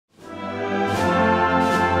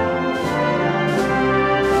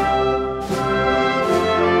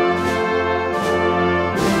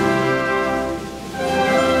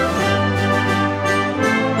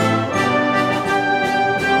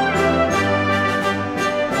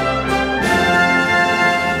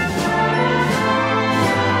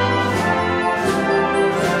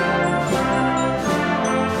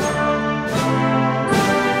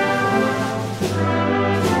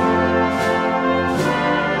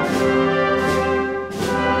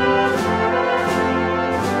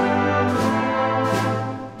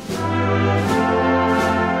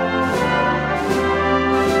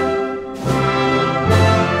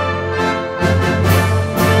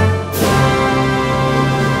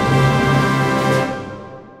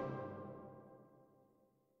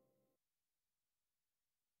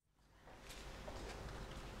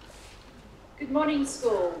Good morning,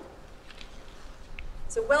 school.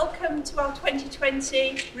 So welcome to our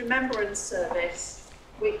 2020 Remembrance Service,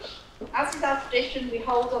 which, as is our tradition, we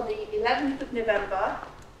hold on the 11th of November,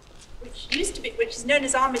 which is known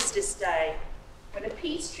as Armistice Day, when a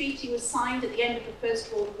peace treaty was signed at the end of the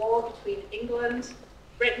First World War between England,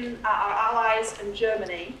 Britain, our allies, and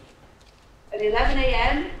Germany, at 11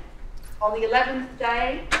 a.m. on the 11th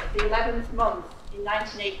day of the 11th month in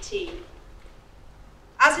 1918.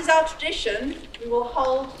 As is our tradition, we will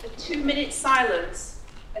hold a 2-minute silence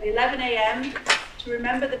at 11 a.m. to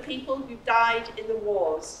remember the people who died in the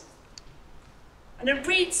wars. And at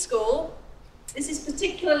Reed School, this is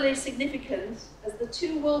particularly significant as the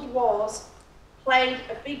two world wars played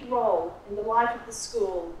a big role in the life of the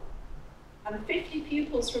school, and 50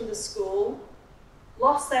 pupils from the school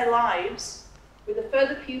lost their lives, with a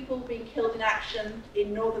further pupil being killed in action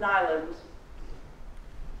in Northern Ireland.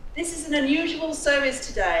 This is an unusual service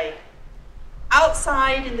today,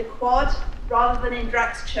 outside in the quad rather than in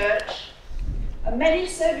Drax Church, and many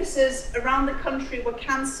services around the country were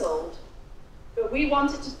cancelled, but we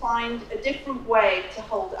wanted to find a different way to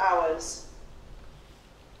hold ours.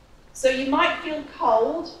 So you might feel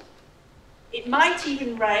cold, it might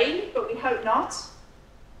even rain, but we hope not.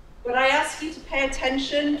 But I ask you to pay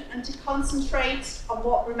attention and to concentrate on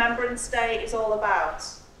what Remembrance Day is all about.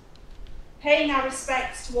 Paying our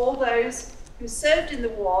respects to all those who served in the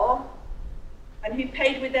war and who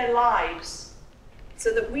paid with their lives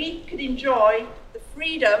so that we could enjoy the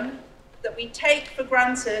freedom that we take for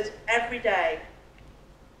granted every day.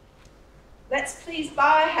 Let's please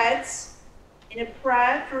bow our heads in a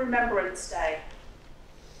prayer for Remembrance Day.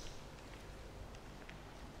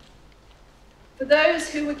 For those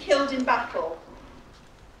who were killed in battle,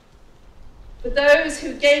 for those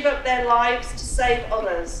who gave up their lives to save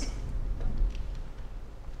others,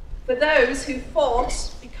 for those who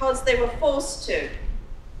fought because they were forced to,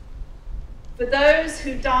 for those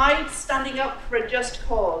who died standing up for a just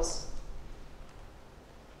cause,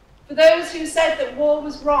 for those who said that war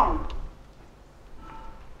was wrong,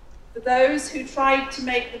 for those who tried to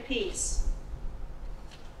make the peace,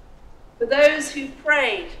 for those who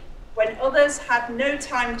prayed when others had no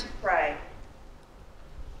time to pray.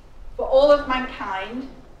 For all of mankind,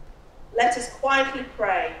 let us quietly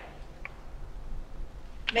pray.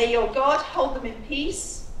 May your God hold them in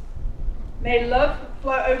peace. May love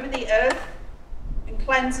flow over the earth and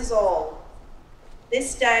cleanse us all,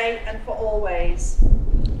 this day and for always.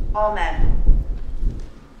 Amen.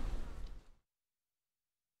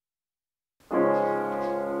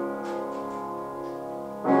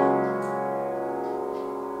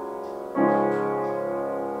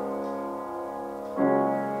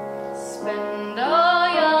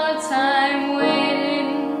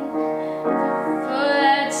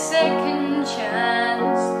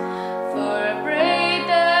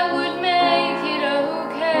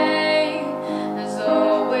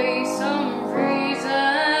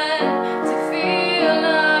 To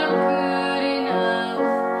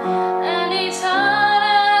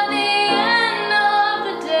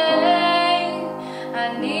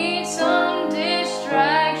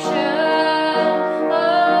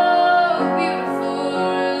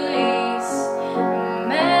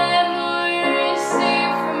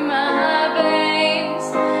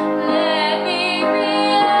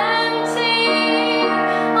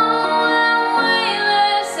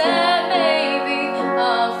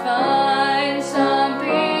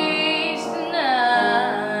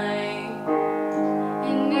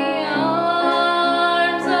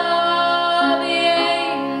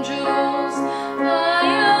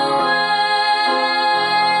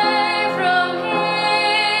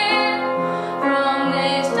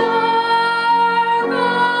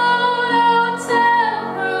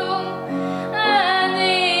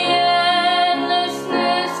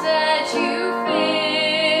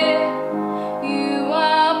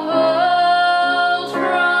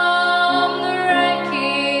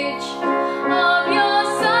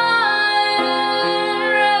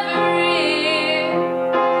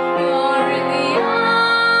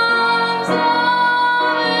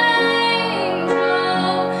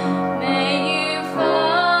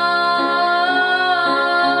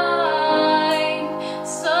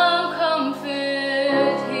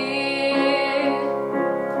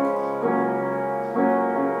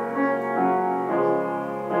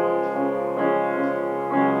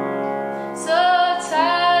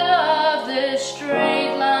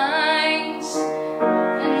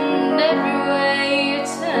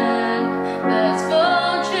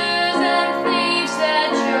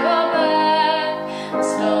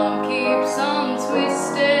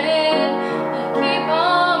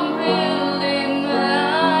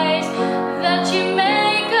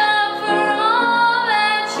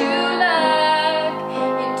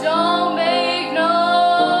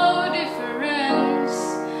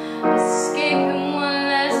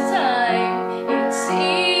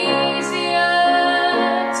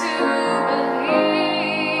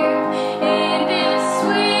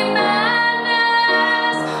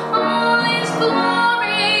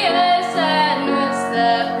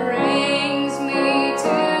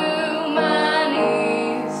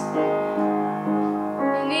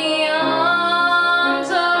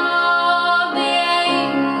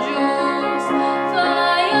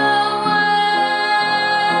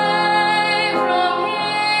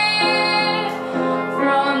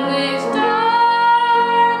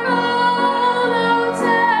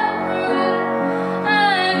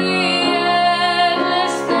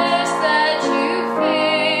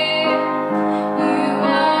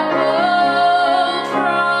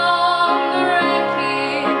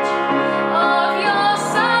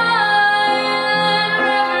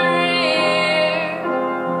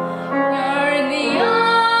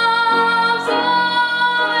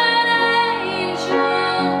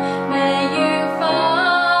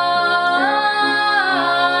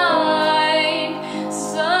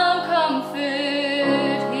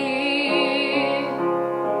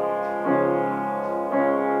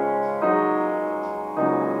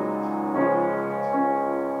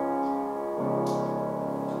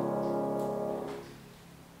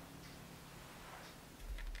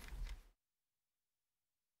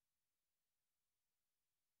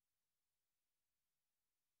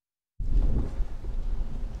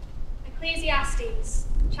Ecclesiastes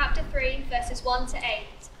chapter 3, verses 1 to 8.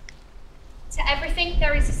 To everything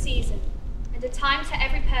there is a season, and a time to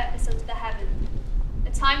every purpose under the heaven.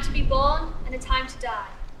 A time to be born, and a time to die.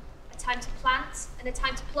 A time to plant, and a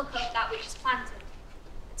time to pluck up that which is planted.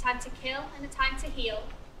 A time to kill, and a time to heal.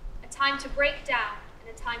 A time to break down,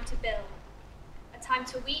 and a time to build. A time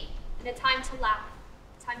to weep, and a time to laugh.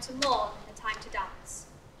 A time to mourn, and a time to dance.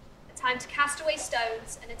 A time to cast away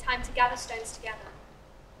stones, and a time to gather stones together.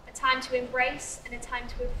 A time to embrace, and a time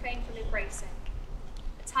to refrain from embracing.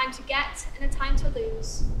 A time to get, and a time to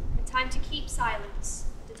lose. A time to keep silence,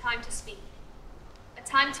 and a time to speak. A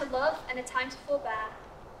time to love, and a time to forbear.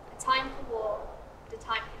 A time for war, and a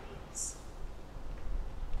time for peace.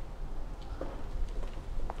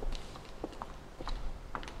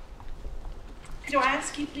 Do I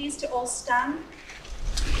ask you please to all stand?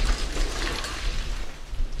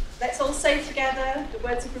 Let's all say together the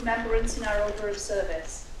words of remembrance in our order of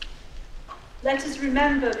service. Let us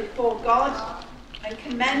remember before God and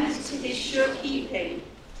commend to his sure keeping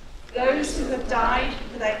those who have died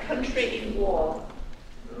for their country in war,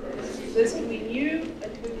 those whom we knew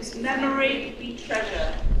and whose memory we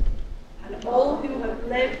treasure, and all who have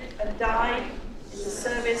lived and died in the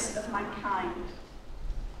service of mankind.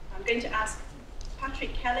 I'm going to ask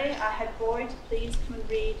Patrick Kelly, our head boy, to please come and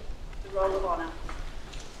read the Roll of Honour.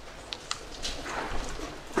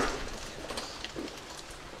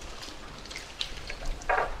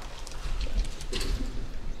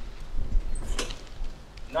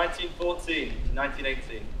 (1914 to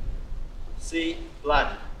 1918). C.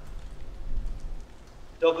 Bland.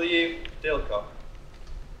 W. Dilcock.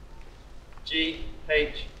 G.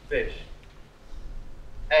 H. Fish.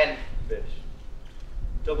 N. Fish.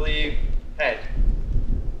 W. Head.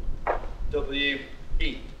 W.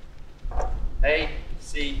 Heath. A.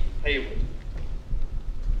 C. Haywood.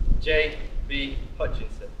 J. B.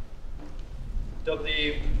 Hutchinson.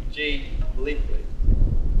 W. G. Leafley.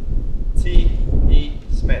 T. E.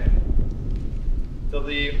 Smith.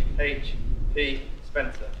 W. H. P.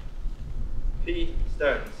 Spencer. P.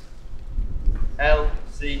 Stones. L.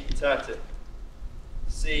 C. Turton.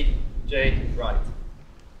 C. J. Wright.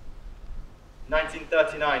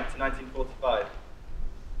 1939 to 1945.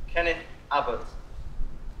 Kenneth Abbott.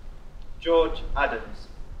 George Adams.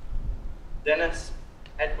 Dennis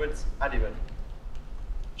Edwards Adiman.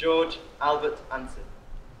 George Albert Anson.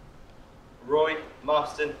 Roy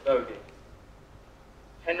Marston Bogey.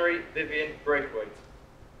 Henry Vivian Braithwaite.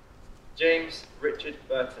 James Richard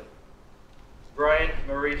Burton. Brian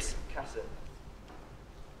Maurice Casson.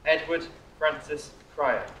 Edward Francis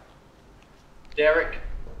Cryer. Derek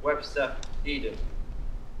Webster Eden.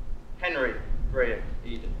 Henry Graham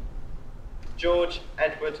Eden. George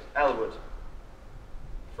Edward Elwood.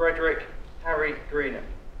 Frederick Harry Greener.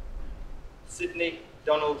 Sidney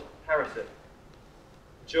Donald Harrison.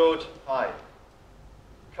 George Hyde.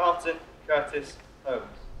 Carlton Curtis Holmes.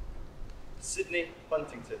 Sidney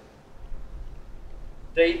Huntington.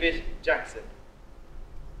 David Jackson.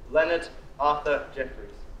 Leonard Arthur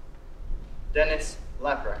Jeffries. Dennis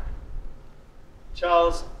Lavrak.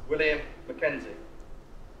 Charles William Mackenzie.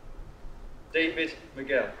 David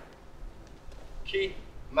McGill. Keith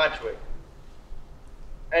Madgwick.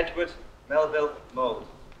 Edward Melville Mould.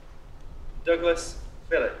 Douglas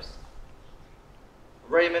Phillips.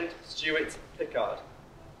 Raymond Stewart Pickard.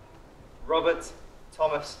 Robert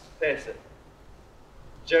Thomas Pearson.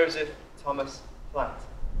 Joseph Thomas Plant.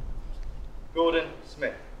 Gordon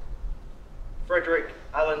Smith. Frederick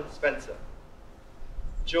Allen Spencer.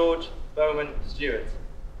 George Bowman Stewart.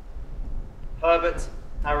 Herbert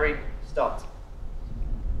Harry Stott.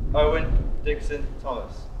 Owen Dixon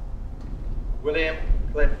Thomas. William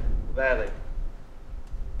Cliff Bailey.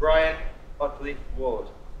 Brian Utley Ward.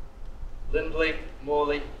 Lindley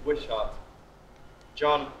Morley Wishart.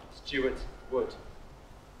 John Stewart Wood.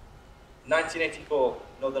 1984,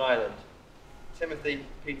 Northern Ireland. Timothy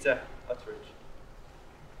Peter Uttridge.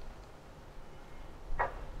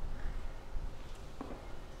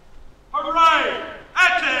 Hooray!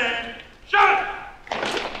 Attention!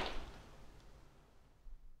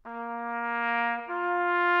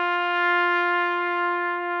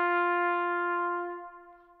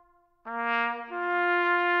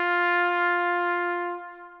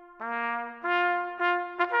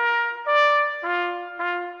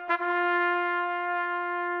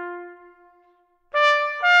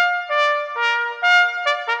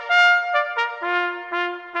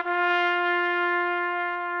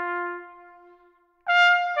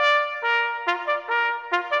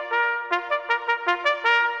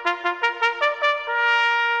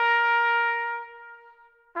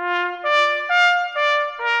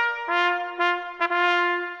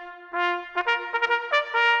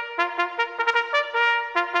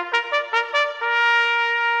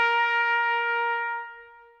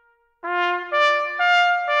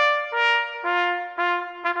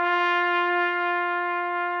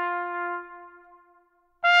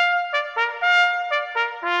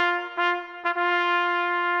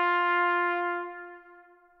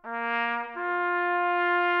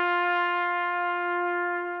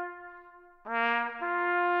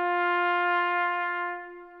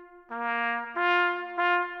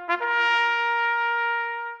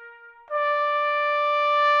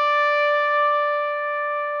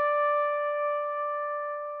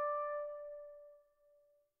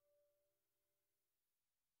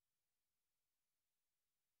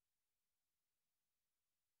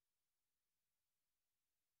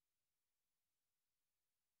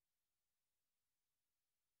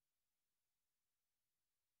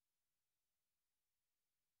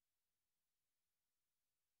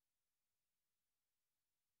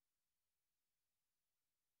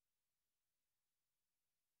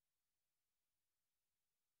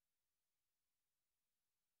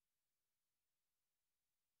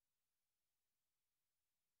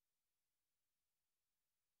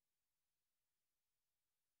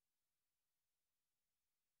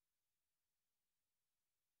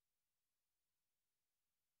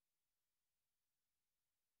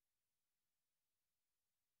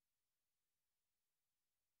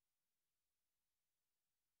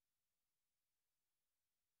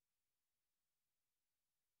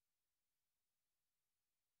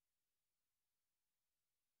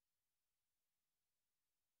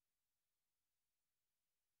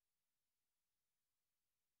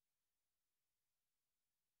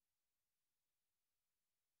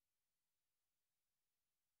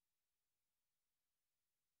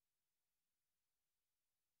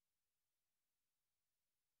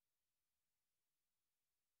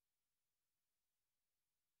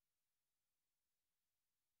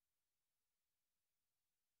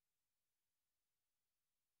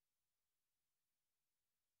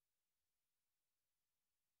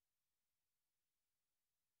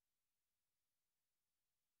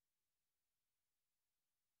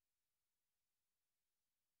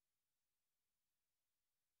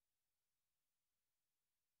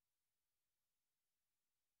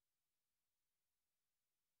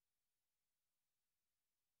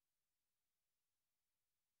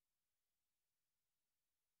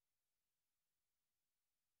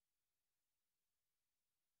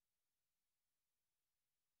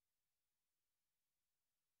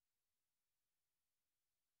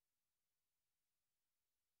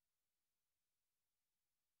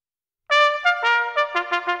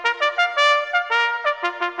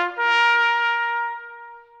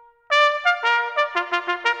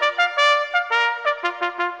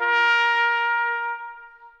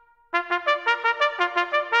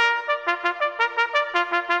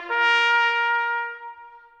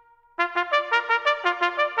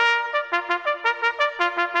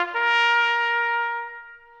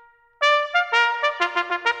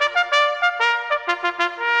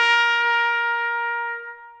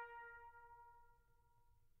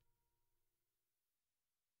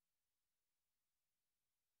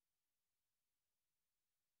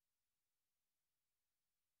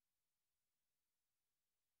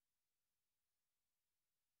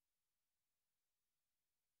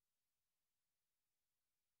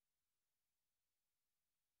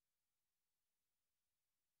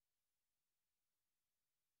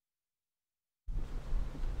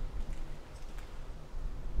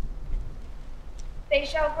 They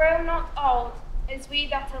shall grow not old, as we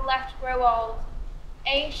that are left grow old.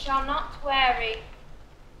 Age shall not weary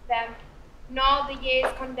them, nor the years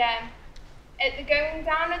condemn. At the going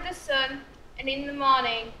down of the sun, and in the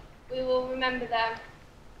morning, we will remember them.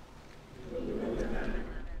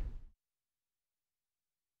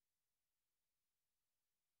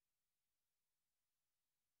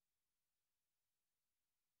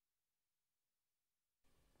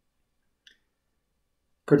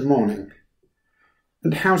 Good morning,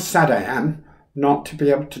 and how sad I am not to be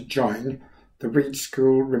able to join the Reed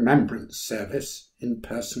School Remembrance Service in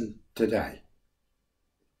person today.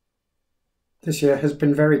 This year has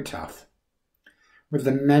been very tough, with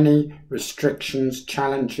the many restrictions,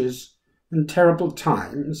 challenges and terrible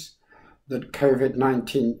times that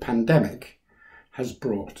COVID-19 pandemic has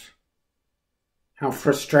brought. How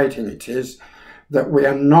frustrating it is that we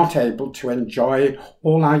are not able to enjoy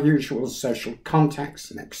all our usual social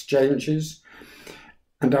contacts and exchanges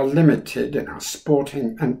and are limited in our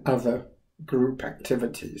sporting and other group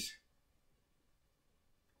activities.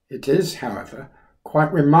 It is, however,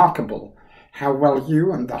 quite remarkable how well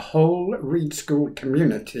you and the whole Reed School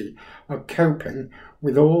community are coping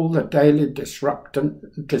with all the daily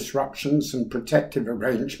disruptions and protective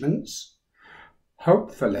arrangements.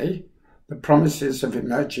 Hopefully, the promises of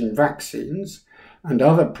emerging vaccines and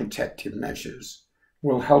other protective measures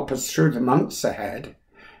will help us through the months ahead,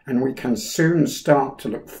 and we can soon start to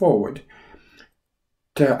look forward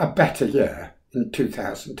to a better year in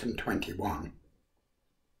 2021.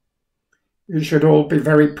 You should all be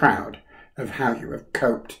very proud of how you have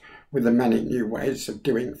coped with the many new ways of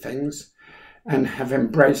doing things and have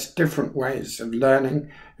embraced different ways of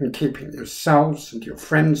learning and keeping yourselves and your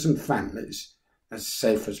friends and families as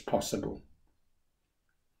safe as possible.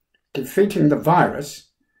 Defeating the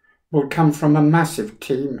virus will come from a massive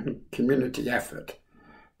team and community effort,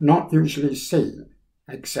 not usually seen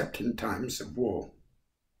except in times of war.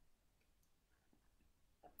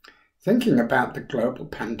 Thinking about the global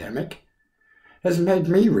pandemic has made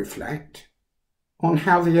me reflect on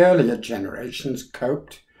how the earlier generations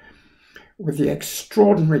coped with the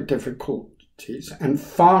extraordinary difficulties and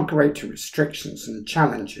far greater restrictions and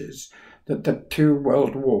challenges that the two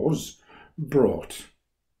world wars brought.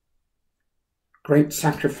 Great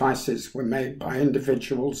sacrifices were made by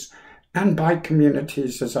individuals and by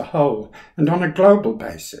communities as a whole and on a global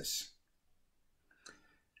basis.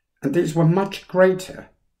 And these were much greater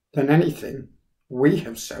than anything we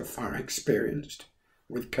have so far experienced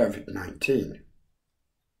with COVID-19.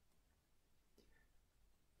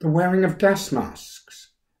 The wearing of gas masks,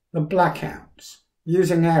 the blackouts,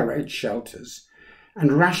 using air raid shelters,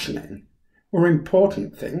 and rationing were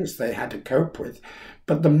important things they had to cope with,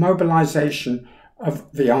 but the mobilisation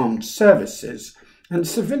of the armed services and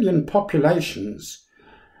civilian populations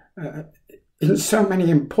in so many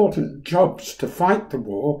important jobs to fight the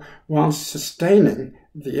war whilst sustaining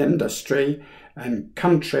the industry and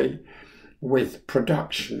country with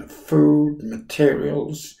production of food,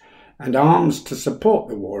 materials and arms to support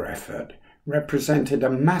the war effort represented a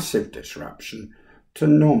massive disruption to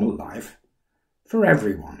normal life for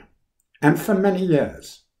everyone and for many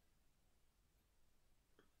years.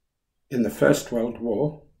 In the First World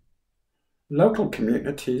War, local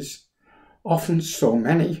communities often saw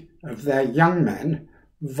many of their young men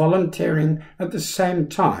volunteering at the same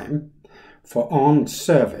time for armed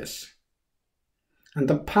service, and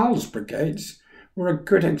the PALS brigades were a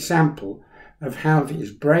good example of how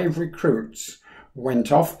these brave recruits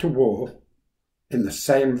went off to war in the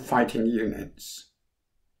same fighting units.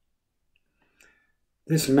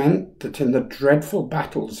 This meant that in the dreadful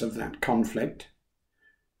battles of that conflict,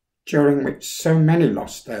 during which so many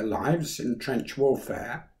lost their lives in trench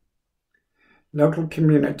warfare, local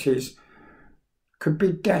communities could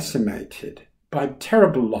be decimated by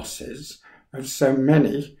terrible losses of so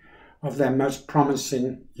many of their most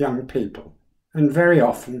promising young people, and very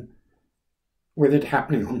often with it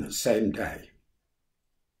happening on the same day.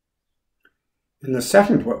 In the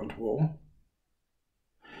Second World War,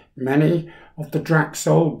 many of the Drax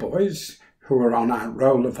old boys who were on our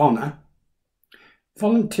roll of honour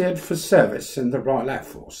volunteered for service in the Royal Air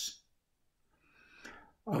Force.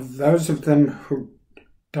 Of those of them who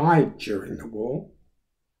died during the war,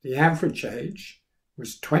 the average age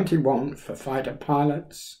was 21 for fighter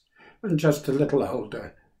pilots and just a little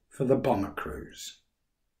older for the bomber crews.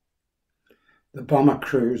 The bomber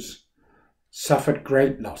crews suffered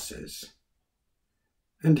great losses,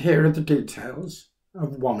 and here are the details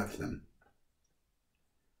of one of them.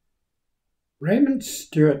 Raymond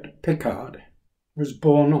Stewart Pickard was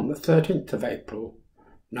born on the 13th of April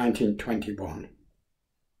 1921.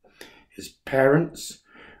 His parents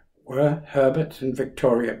were Herbert and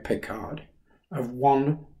Victoria Pickard of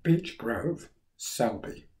 1 Beech Grove,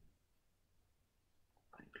 Selby.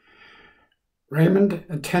 Raymond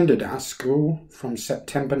attended our school from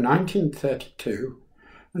September 1932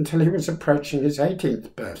 until he was approaching his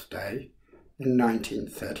 18th birthday in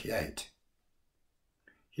 1938.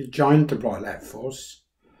 He joined the Royal Air Force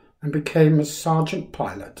and became a sergeant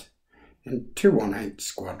pilot in 218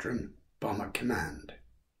 Squadron Bomber Command.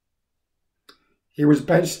 He was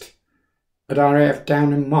based at RAF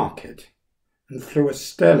Downham Market and flew a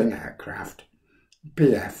Sterling aircraft,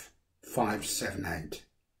 BF 578.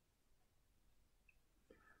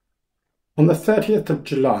 On the 30th of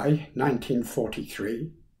July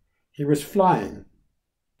 1943, he was flying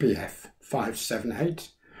BF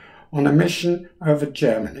 578 on a mission over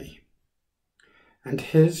Germany, and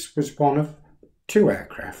his was one of 2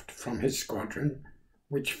 aircraft from his squadron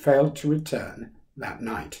which failed to return that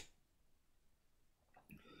night.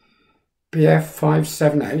 BF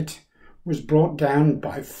 578 was brought down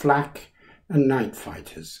by flak and night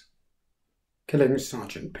fighters, killing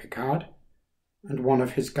Sergeant Pickard and one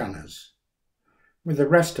of his gunners, with the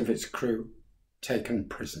rest of its crew taken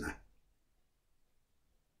prisoner.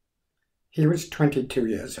 He was 22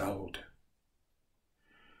 years old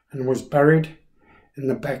and was buried in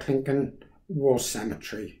the Becklingen War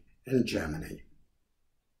Cemetery in Germany.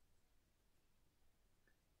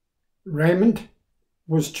 Raymond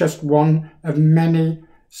was just one of many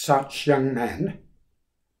such young men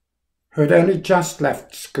who had only just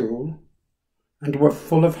left school and were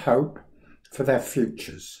full of hope for their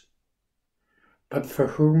futures, but for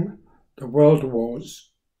whom the world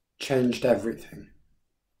wars changed everything.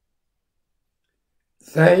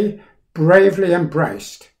 They bravely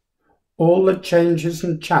embraced all the changes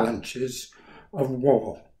and challenges of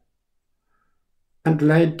war and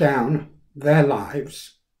laid down their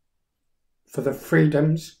lives for the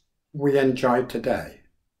freedoms we enjoy today,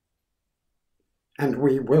 and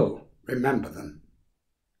we will remember them.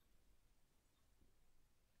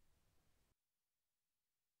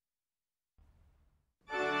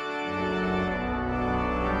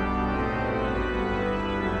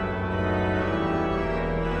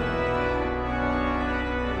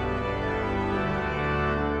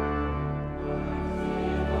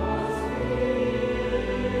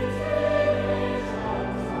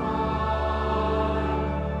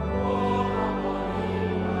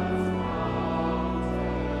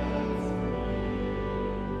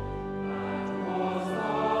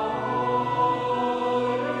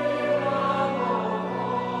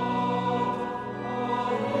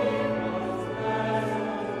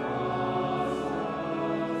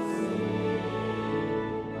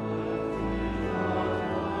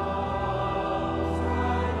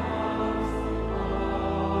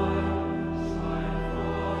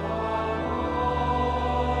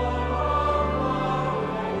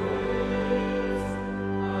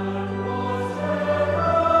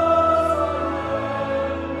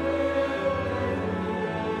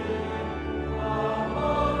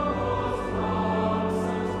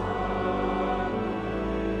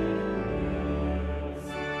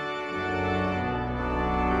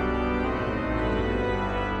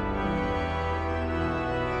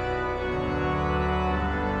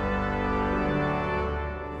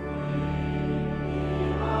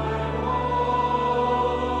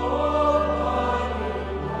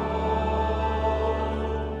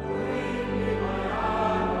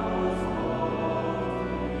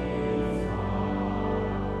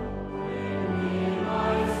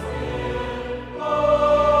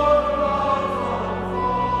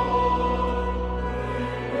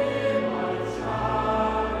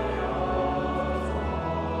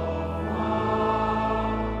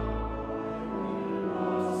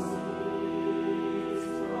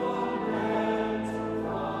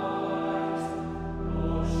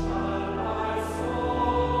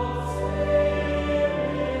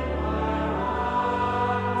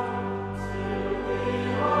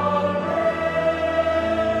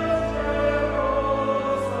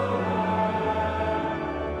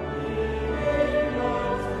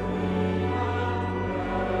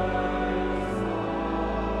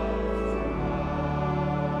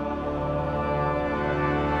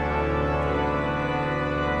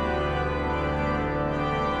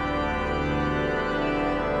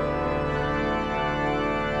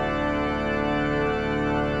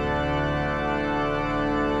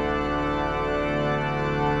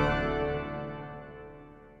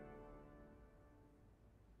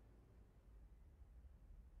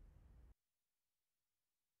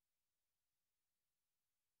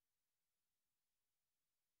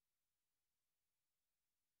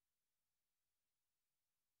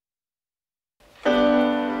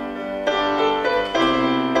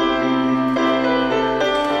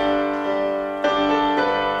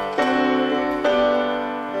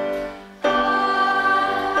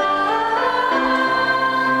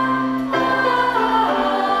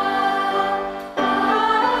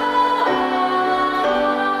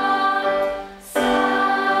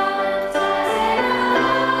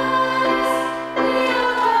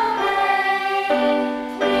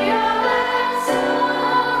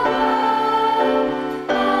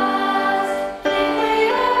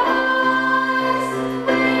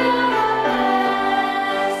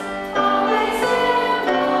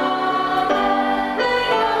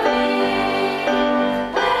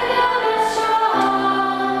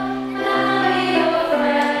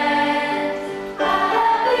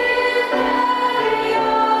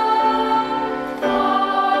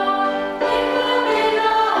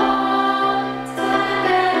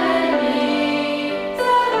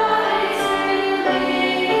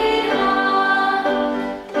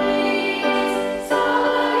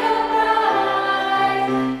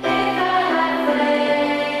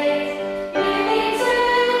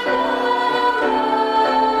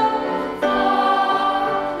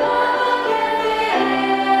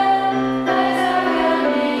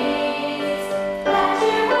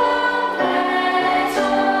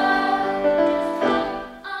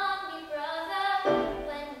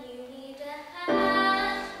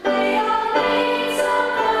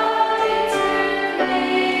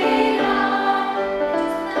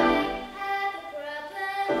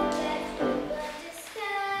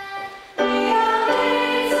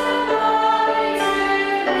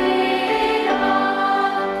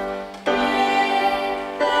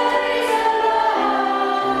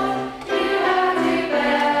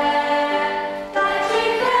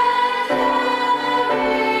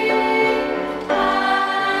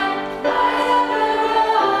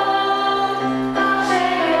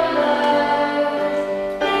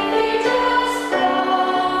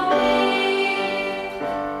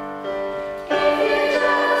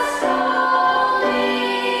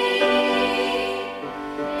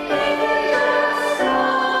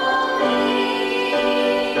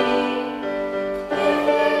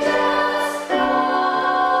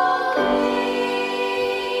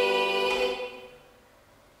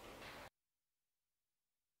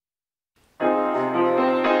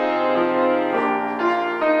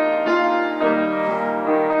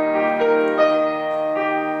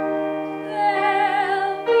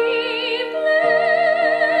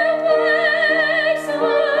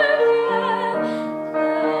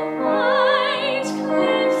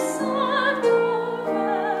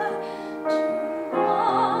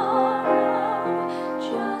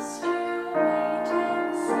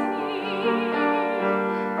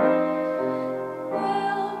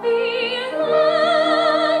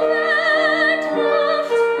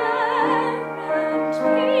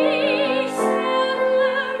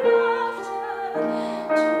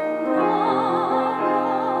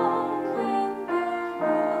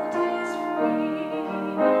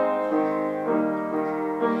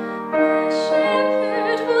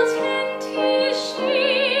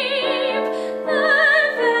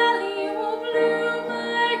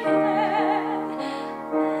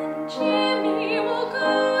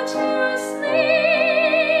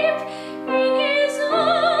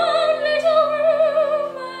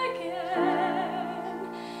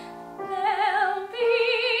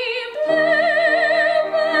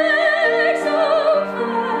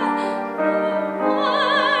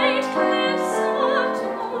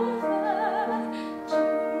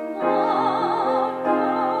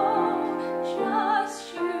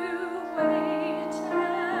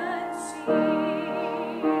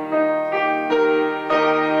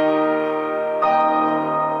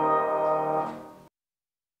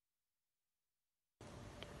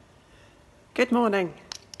 Good morning.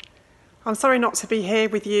 I'm sorry not to be here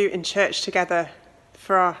with you in church together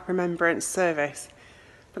for our Remembrance Service,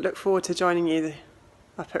 but look forward to joining you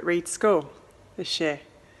up at Reed School this year.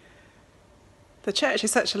 The church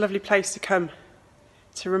is such a lovely place to come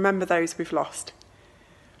to remember those we've lost,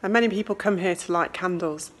 and many people come here to light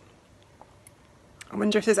candles. I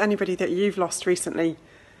wonder if there's anybody that you've lost recently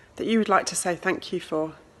that you would like to say thank you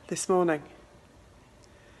for this morning.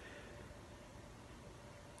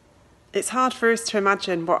 It's hard for us to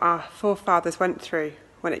imagine what our forefathers went through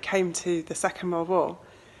when it came to the Second World War,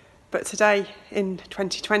 but today, in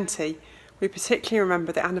 2020, we particularly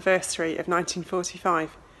remember the anniversary of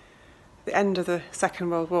 1945, the end of the Second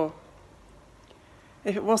World War.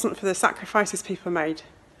 If it wasn't for the sacrifices people made,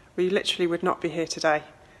 we literally would not be here today.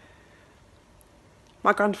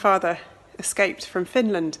 My grandfather escaped from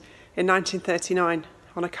Finland in 1939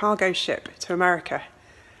 on a cargo ship to America,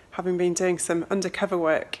 having been doing some undercover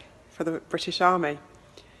work for the British Army.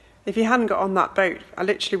 If he hadn't got on that boat, I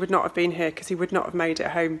literally would not have been here because he would not have made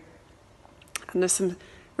it home. And there's some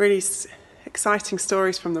really exciting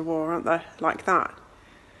stories from the war, aren't there, like that?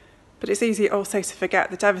 But it's easy also to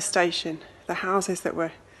forget the devastation, the houses that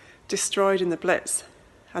were destroyed in the Blitz,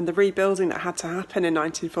 and the rebuilding that had to happen in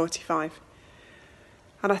 1945.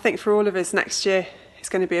 And I think for all of us next year, it's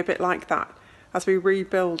going to be a bit like that as we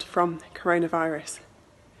rebuild from coronavirus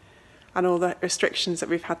and all the restrictions that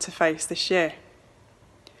we've had to face this year.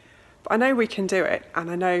 But I know we can do it,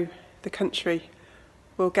 and I know the country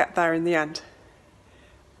will get there in the end.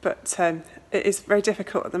 But it is very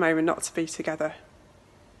difficult at the moment not to be together.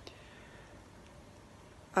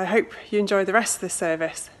 I hope you enjoy the rest of the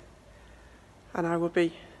service, and I will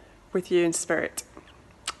be with you in spirit.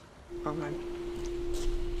 Amen.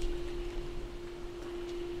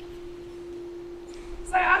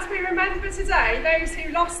 So as we remember today those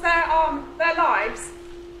who lost their lives,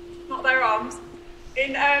 not their arms,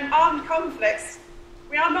 in armed conflicts,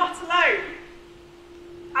 we are not alone.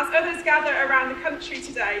 As others gather around the country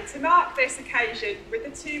today to mark this occasion with the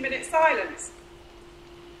 2-minute silence.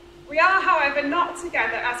 We are, however, not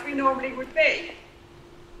together as we normally would be.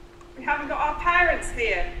 We haven't got our parents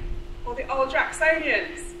here, or the old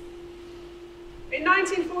Draxonians. In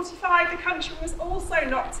 1945, the country was also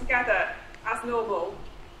not together as normal,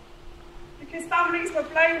 because families were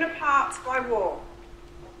blown apart by war.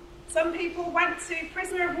 Some people went to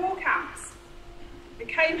prisoner of war camps and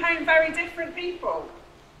came home very different people.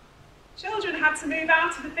 Children had to move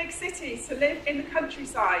out of the big cities to live in the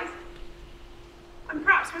countryside, and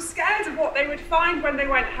perhaps were scared of what they would find when they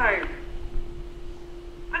went home.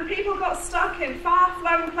 And people got stuck in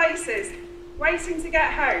far-flung places, waiting to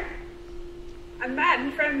get home. And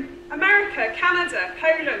men from America, Canada,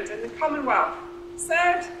 Poland and the Commonwealth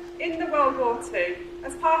served in the World War II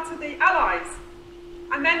as part of the Allies,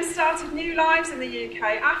 and then started new lives in the UK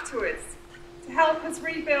afterwards to help us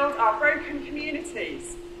rebuild our broken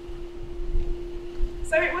communities.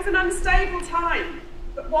 So it was an unstable time,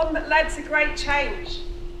 but one that led to great change.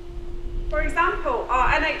 For example,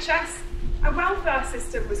 our NHS and welfare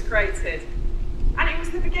system was created, and it was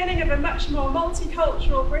the beginning of a much more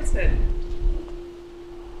multicultural Britain.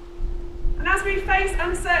 And as we face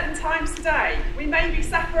uncertain times today, we may be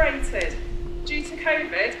separated due to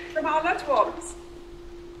COVID from our loved ones.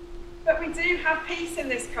 But we do have peace in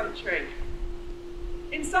this country.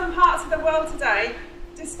 In some parts of the world today,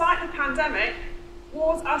 despite the pandemic,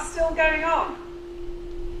 wars are still going on.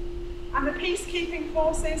 And the peacekeeping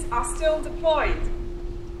forces are still deployed.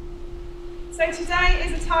 So today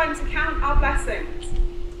is a time to count our blessings.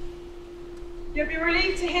 You'll be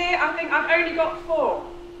relieved to hear, I think I've only got 4.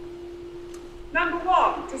 Number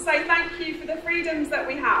 1, to say thank you for the freedoms that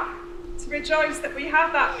we have, to rejoice that we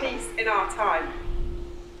have that peace in our time.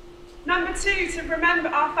 Number 2, to remember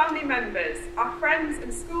our family members, our friends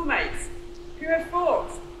and schoolmates who have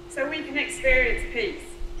fought so we can experience peace.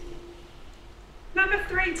 Number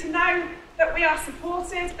 3, to know that we are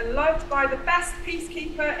supported and loved by the best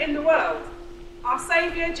peacekeeper in the world, our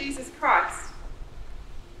Saviour, Jesus Christ.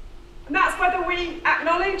 And that's whether we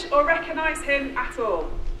acknowledge or recognise him at all.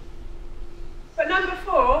 But number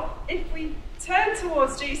 4, if we turn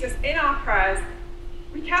towards Jesus in our prayers,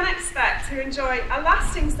 we can expect to enjoy a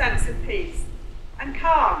lasting sense of peace and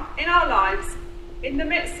calm in our lives in the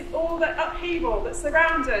midst of all the upheaval that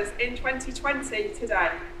surrounds us in 2020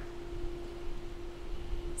 today.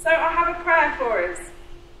 So I have a prayer for us.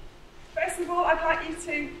 First of all, I'd like you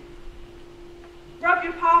to rub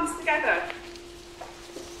your palms together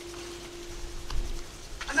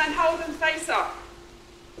and then hold them face up.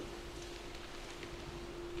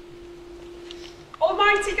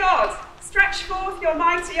 Almighty God, stretch forth your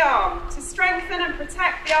mighty arm to strengthen and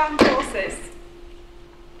protect the armed forces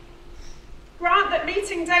Grant that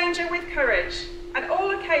meeting danger with courage and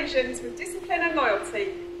all occasions with discipline and loyalty,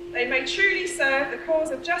 they may truly serve the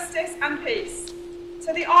cause of justice and peace,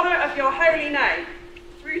 to the honour of your holy name,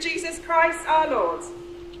 through Jesus Christ our Lord.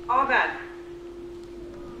 Amen.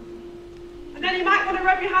 And then you might want to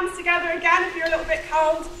rub your hands together again if you're a little bit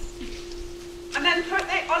cold, and then put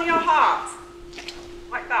it on your heart,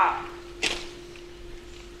 like that.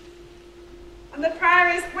 And the prayer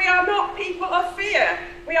is, we are not people of fear,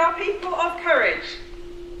 we are people of courage.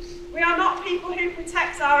 We are not people who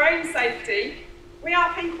protect our own safety, we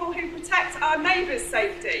are people who protect our neighbour's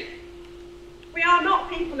safety. We are not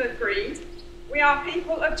people of greed, we are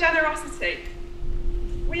people of generosity.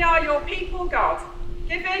 We are your people, God,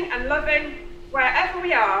 giving and loving wherever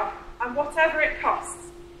we are and whatever it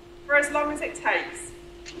costs, for as long as it takes,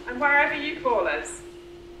 and wherever you call us.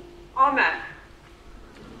 Amen.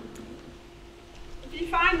 If you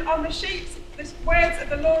find on the sheet, the words of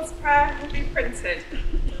the Lord's Prayer will be printed,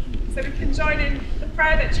 so we can join in the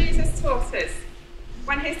prayer that Jesus taught us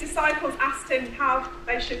when his disciples asked him how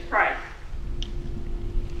they should pray.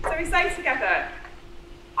 So we say together,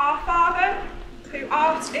 Our Father, who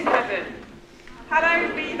art in heaven,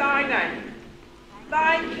 hallowed be thy name.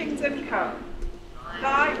 Thy kingdom come,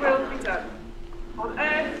 thy will be done, on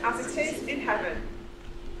earth as it is in heaven.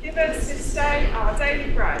 Give us this day our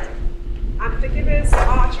daily bread, and forgive us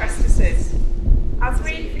our trespasses, as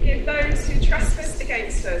we forgive those who trespass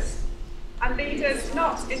against us. And lead us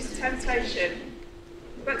not into temptation,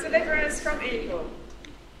 but deliver us from evil.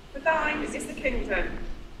 For thine is the kingdom,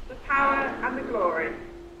 the power and the glory,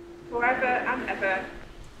 forever and ever.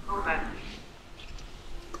 Amen.